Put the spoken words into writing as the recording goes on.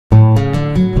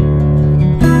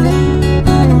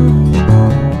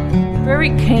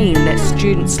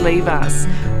students leave us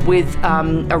with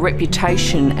a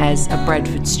reputation as a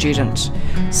Bradford student,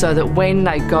 so that when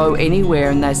they go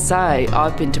anywhere and they say,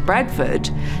 I've been to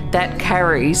Bradford, that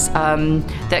carries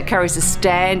a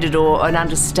standard or an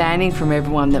understanding from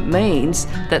everyone that means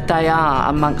that they are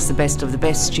amongst the best of the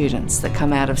best students that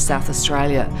come out of South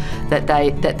Australia,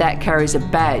 that carries a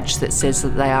badge that says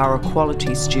that they are a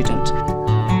quality student.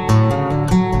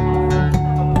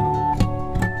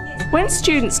 When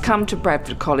students come to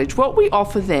Bradford College, what we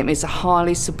offer them is a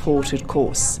highly supported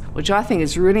course, which I think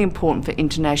is really important for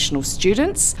international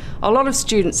students. A lot of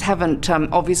students haven't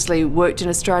obviously worked in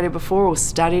Australia before or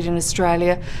studied in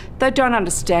Australia. They don't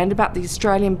understand about the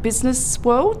Australian business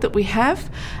world that we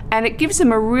have, and it gives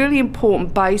them a really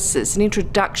important basis, an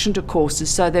introduction to courses,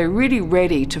 so they're really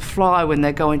ready to fly when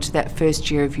they go into that first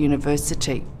year of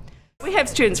university. We have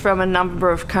students from a number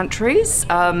of countries.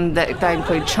 They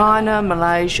include China,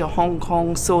 Malaysia, Hong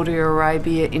Kong, Saudi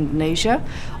Arabia, Indonesia,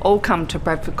 all come to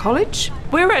Bradford College.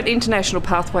 We're at International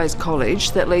Pathways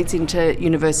College that leads into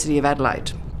University of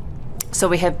Adelaide. So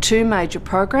we have two major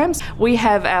programs. We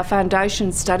have our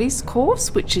Foundation Studies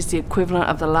course, which is the equivalent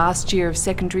of the last year of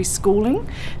secondary schooling.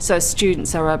 So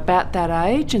students are about that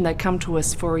age and they come to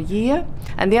us for a year.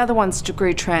 And the other one's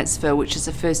Degree Transfer, which is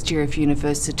the first year of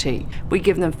university. We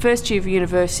give them first year of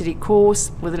university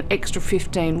course with an extra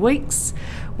 15 weeks.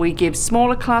 We give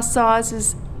smaller class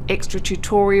sizes, extra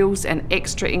tutorials and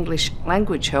extra English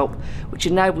language help, which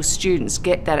enables students to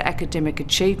get that academic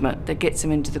achievement that gets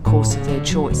them into the course of their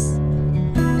choice.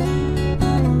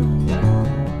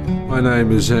 My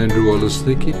name is Andrew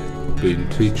Olesnicki. I've been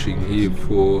teaching here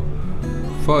for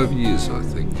 5 years, I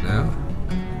think now.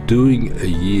 Doing a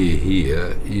year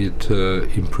here, it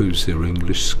improves their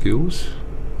English skills,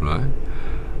 right?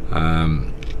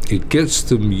 It gets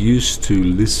them used to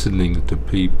listening to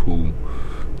people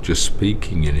just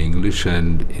speaking in English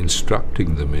and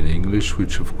instructing them in English,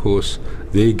 which of course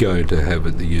they're going to have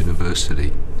at the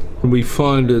university. And we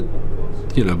find that,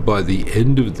 you know, by the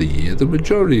end of the year, the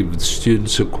majority of the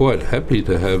students are quite happy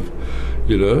to have,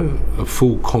 you know, a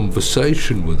full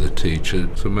conversation with a teacher.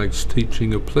 So it makes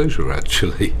teaching a pleasure,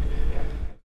 actually.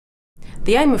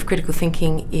 The aim of critical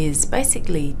thinking is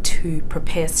basically to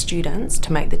prepare students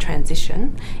to make the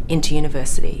transition into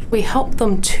university. We help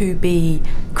them to be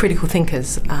critical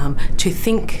thinkers, to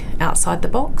think outside the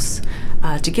box,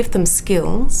 to give them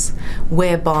skills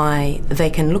whereby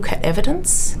they can look at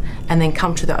evidence and then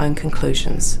come to their own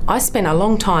conclusions. I spent a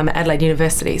long time at Adelaide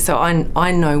University, so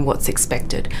I know what's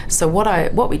expected. So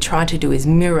what we try to do is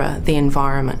mirror the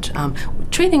environment,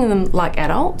 treating them like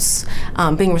adults,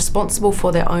 being responsible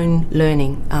for their own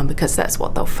learning, because that's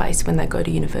what they'll face when they go to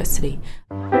university.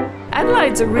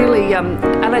 Adelaide's a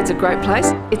great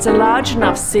place. It's a large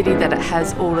enough city that it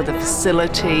has all of the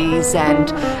facilities and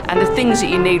the things that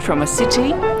you need from a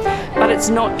city, but it's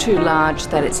not too large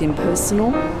that it's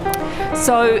impersonal.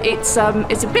 So it's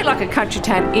a bit like a country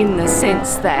town in the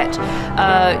sense that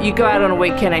you go out on a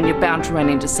weekend and you're bound to run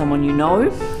into someone you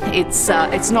know.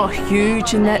 It's not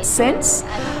huge in that sense.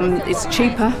 It's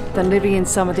cheaper than living in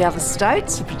some of the other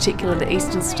states, particularly the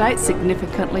eastern states,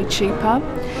 significantly cheaper.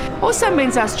 Also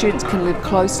means our students can live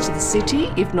close to the city,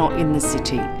 if not in the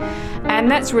city.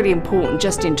 And that's really important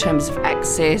just in terms of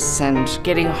access and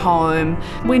getting home.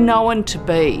 We're known to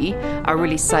be a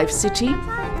really safe city,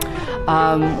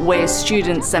 where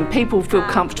students and people feel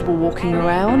comfortable walking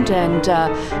around,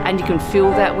 and you can feel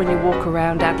that when you walk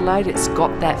around Adelaide. It's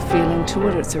got that feeling to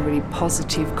it. It's a really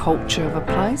positive culture of a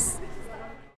place.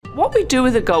 What we do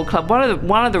with the Gold Club,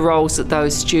 one of the roles that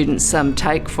those students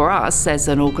take for us as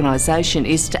an organisation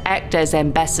is to act as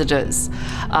ambassadors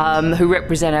who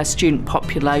represent our student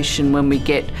population when we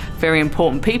get very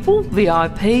important people,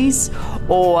 VIPs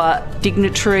or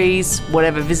dignitaries,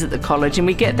 whatever, visit the college, and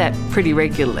we get that pretty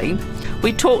regularly.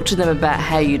 We talk to them about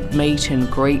how you'd meet and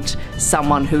greet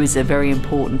someone who is a very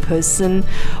important person,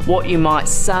 what you might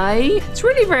say. It's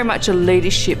really very much a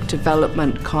leadership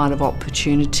development kind of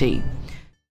opportunity.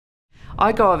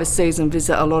 I go overseas and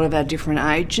visit a lot of our different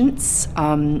agents,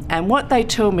 and what they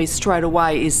tell me straight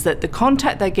away is that the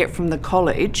contact they get from the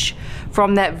college,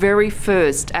 from that very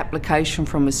first application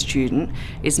from a student,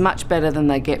 is much better than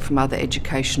they get from other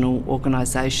educational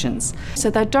organisations.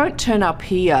 So they don't turn up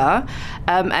here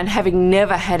and having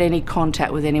never had any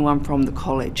contact with anyone from the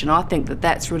college, and I think that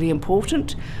that's really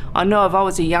important. I know if I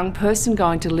was a young person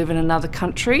going to live in another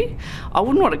country, I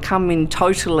wouldn't want to come in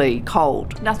totally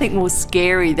cold. Nothing more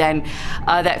scary than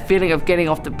that feeling of getting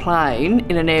off the plane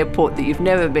in an airport that you've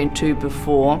never been to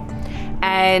before,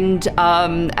 and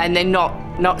then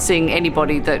not not seeing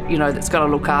anybody that, you know, that's going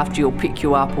to look after you or pick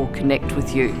you up or connect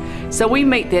with you. So we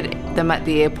meet them at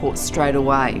the airport straight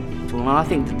away. And I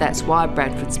think that that's why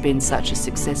Bradford's been such a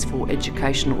successful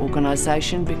educational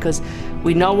organisation, because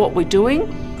we know what we're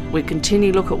doing, we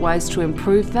continue to look at ways to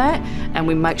improve that, and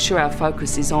we make sure our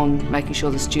focus is on making sure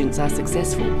the students are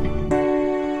successful.